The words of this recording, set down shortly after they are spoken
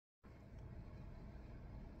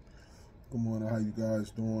Good morning, how you guys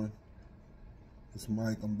doing? It's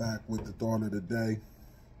Mike. I'm back with the thought of the day.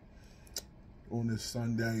 On this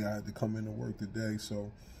Sunday, I had to come into work today, so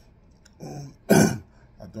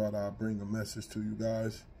I thought I'd bring a message to you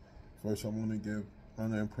guys. First, I want to give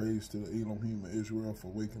honor and praise to the Elohim of Israel for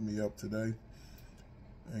waking me up today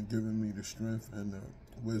and giving me the strength and the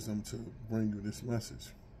wisdom to bring you this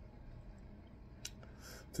message.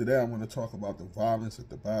 Today, I want to talk about the violence at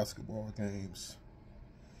the basketball games.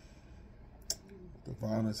 The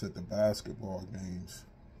violence at the basketball games.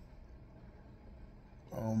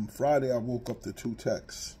 Friday, I woke up to two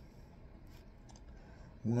texts.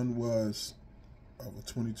 One was of a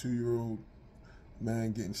 22-year-old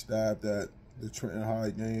man getting stabbed at the Trenton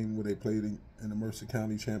High game where they played in the Mercer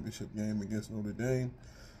County Championship game against Notre Dame.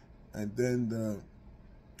 And then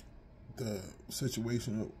the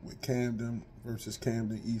situation with Camden versus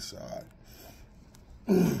Camden Eastside.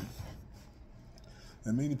 And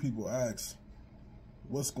many people ask,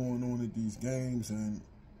 what's going on at these games and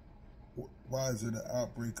why is it an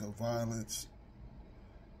outbreak of violence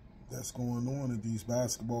that's going on at these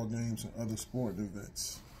basketball games and other sporting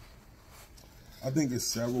events? I think it's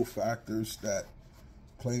several factors that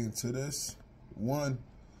play into this. One,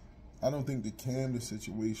 I don't think the Camden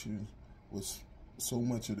situation was so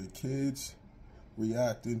much of the kids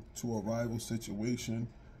reacting to a rival situation,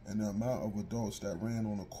 and the amount of adults that ran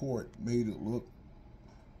on the court made it look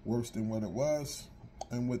worse than what it was.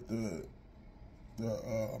 And with the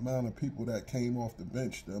amount of people that came off the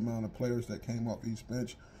bench, the amount of players that came off each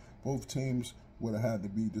bench, both teams would have had to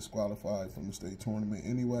be disqualified from the state tournament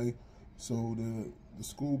anyway. So the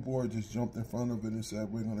school board just jumped in front of it and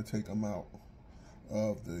said, we're going to take them out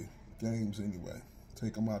of the games anyway,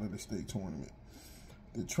 take them out of the state tournament.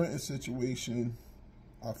 The Trenton situation,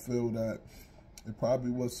 I feel that it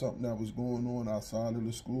probably was something that was going on outside of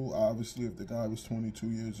the school. Obviously, if the guy was 22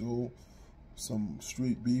 years old, some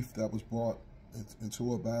street beef that was brought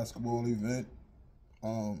into a basketball event,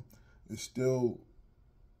 it still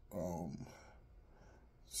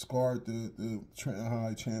scarred the Trenton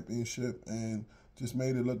High championship and just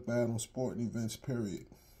made it look bad on sporting events, period.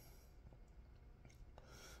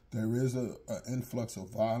 There is an influx of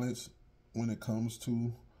violence when it comes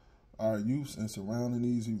to our youth and surrounding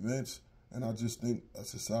these events, and I just think a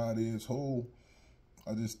society as a whole,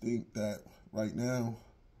 I just think that right now,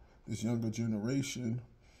 this younger generation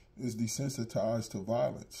is desensitized to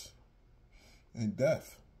violence and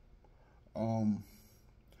death.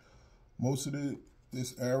 Most of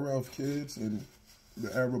this era of kids and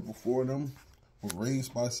the era before them were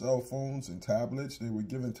raised by cell phones and tablets. They were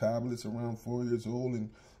given tablets around 4 years old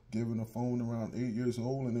and given a phone around 8 years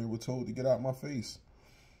old, and they were told to get out my face.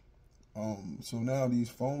 So now these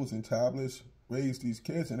phones and tablets raise these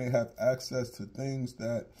kids, and they have access to things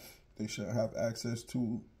that they shouldn't have access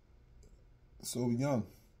to so young,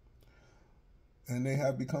 and they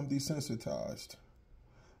have become desensitized.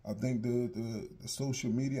 I think the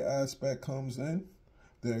social media aspect comes in.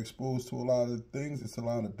 They're exposed to a lot of things. It's a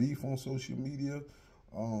lot of beef on social media,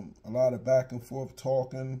 a lot of back and forth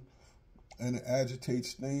talking, and it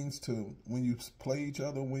agitates things to when you play each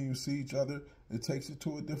other, when you see each other, it takes it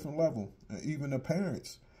to a different level. And even the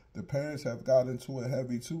parents have got into it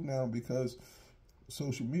heavy too now because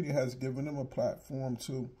social media has given them a platform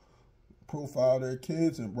to profile their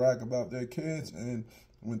kids and brag about their kids, and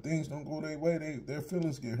when things don't go their way, their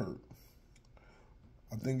feelings get hurt.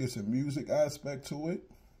 I think it's a music aspect to it.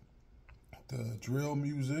 The drill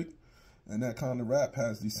music and that kind of rap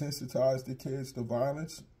has desensitized the kids to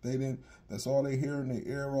violence. That's all they hear in their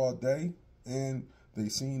ear all day, and they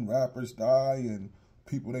seen rappers die and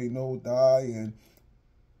people they know die,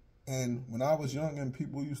 and when I was young and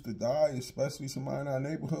people used to die, especially somebody in our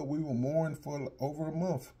neighborhood, we would mourn for over a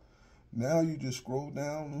month. Now you just scroll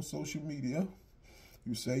down on social media,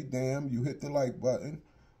 you say, damn, you hit the like button,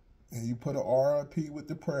 and you put a RIP with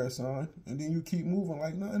the prayer sign, and then you keep moving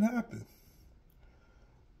like nothing happened.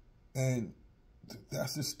 And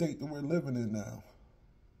that's the state that we're living in now.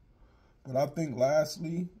 But I think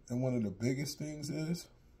lastly, and one of the biggest things is,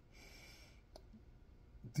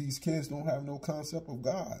 these kids don't have no concept of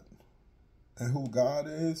God and who God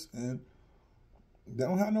is, and they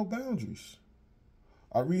don't have no boundaries.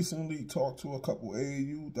 I recently talked to a couple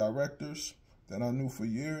AAU directors that I knew for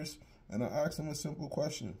years, and I asked them a simple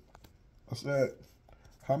question. I said,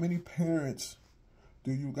 how many parents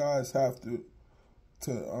do you guys have to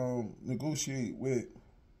negotiate with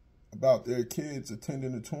about their kids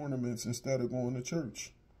attending the tournaments instead of going to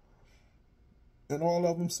church? And all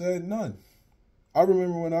of them said none. I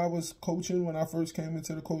remember when I was coaching, when I first came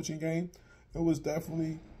into the coaching game, it was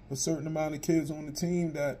definitely a certain amount of kids on the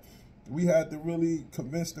team that We had to really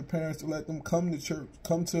convince the parents to let them come to church,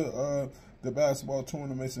 come to the basketball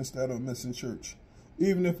tournaments instead of missing church.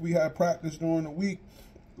 Even if we had practice during the week,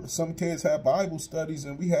 some kids had Bible studies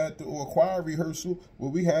and we had to, or choir rehearsal, where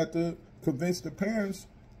we had to convince the parents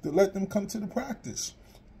to let them come to the practice.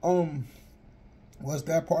 Was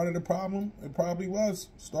that part of the problem? It probably was,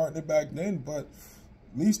 starting it back then, but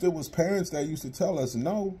at least it was parents that used to tell us,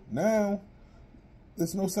 no, now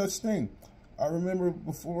there's no such thing. I remember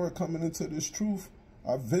before coming into this truth,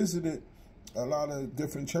 I visited a lot of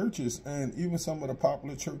different churches and even some of the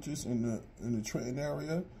popular churches in the Trenton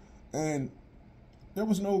area, and there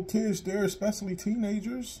was no kids there, especially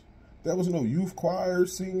teenagers. There was no youth choir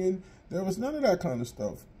singing. There was none of that kind of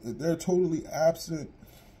stuff. They're totally absent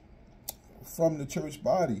from the church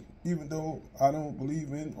body, even though I don't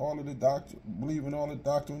believe in all of the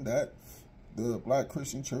doctrine that the Black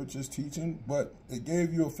Christian church is teaching, but it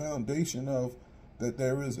gave you a foundation of that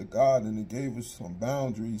there is a God, and it gave us some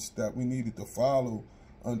boundaries that we needed to follow,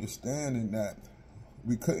 understanding that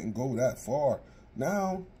we couldn't go that far.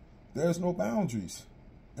 Now, there's no boundaries.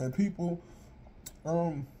 And people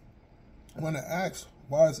want to ask,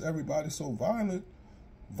 why is everybody so violent?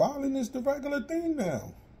 Violent is the regular thing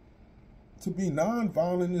now. To be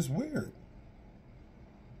non-violent is weird.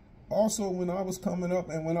 Also, when I was coming up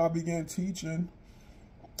and when I began teaching,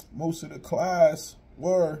 most of the class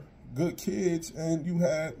were good kids, and you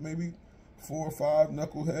had maybe 4 or 5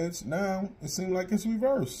 knuckleheads. Now, it seems like it's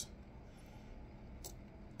reversed.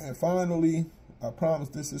 And finally, I promise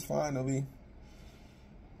this is finally,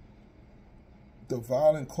 the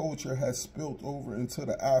violent culture has spilled over into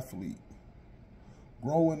the athlete.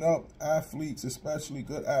 Growing up, athletes, especially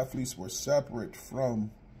good athletes, were separate from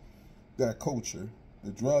that culture. The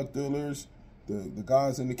drug dealers, the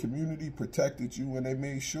guys in the community protected you, and they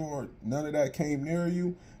made sure none of that came near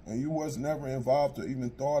you, and you was never involved or even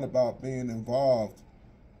thought about being involved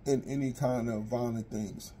in any kind of violent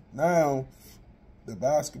things. Now, the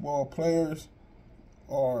basketball players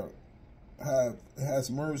has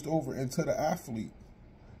merged over into the athlete.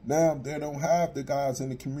 Now they don't have the guys in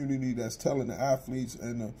the community that's telling the athletes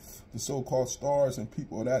and the so-called stars and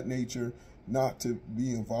people of that nature not to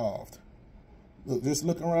be involved. Look, just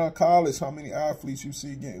look around college, how many athletes you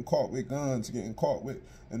see getting caught with guns, getting caught with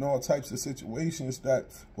in all types of situations that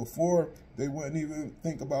before they wouldn't even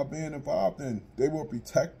think about being involved in. They were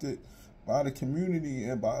protected by the community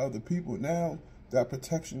and by other people. Now that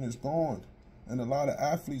protection is gone, and a lot of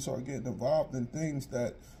athletes are getting involved in things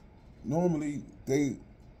that normally they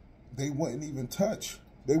wouldn't even touch.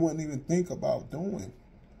 They wouldn't even think about doing.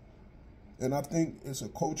 And I think it's a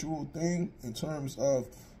cultural thing in terms of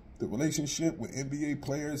the relationship with NBA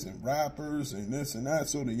players and rappers and this and that.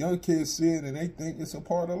 So the young kids see it and they think it's a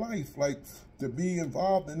part of life, like to be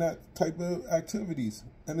involved in that type of activities.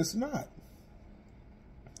 And it's not.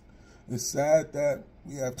 It's sad that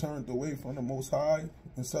we have turned away from the Most High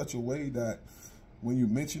in such a way that when you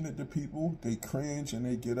mention it to people, they cringe and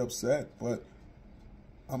they get upset. But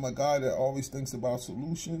I'm a guy that always thinks about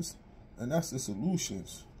solutions, and that's the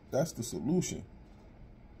solutions. That's the solution.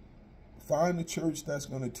 Find a church that's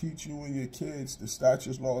going to teach you and your kids the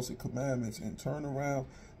statutes, laws, and commandments, and turn around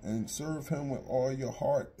and serve him with all your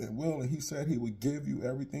heart and will. And he said he would give you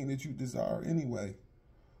everything that you desire anyway.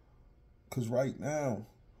 Because right now,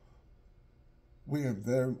 we're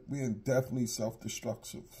in definitely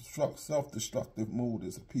self-destructive mode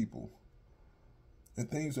as a people. And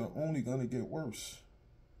things are only going to get worse.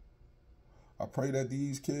 I pray that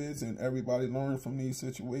these kids and everybody learn from these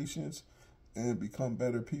situations and become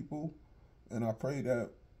better people. And I pray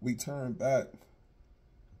that we turn back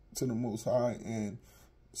to the Most High and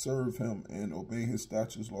serve him and obey his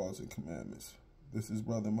statutes, laws, and commandments. This is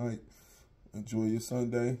Brother Mike. Enjoy your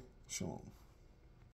Sunday. Shalom.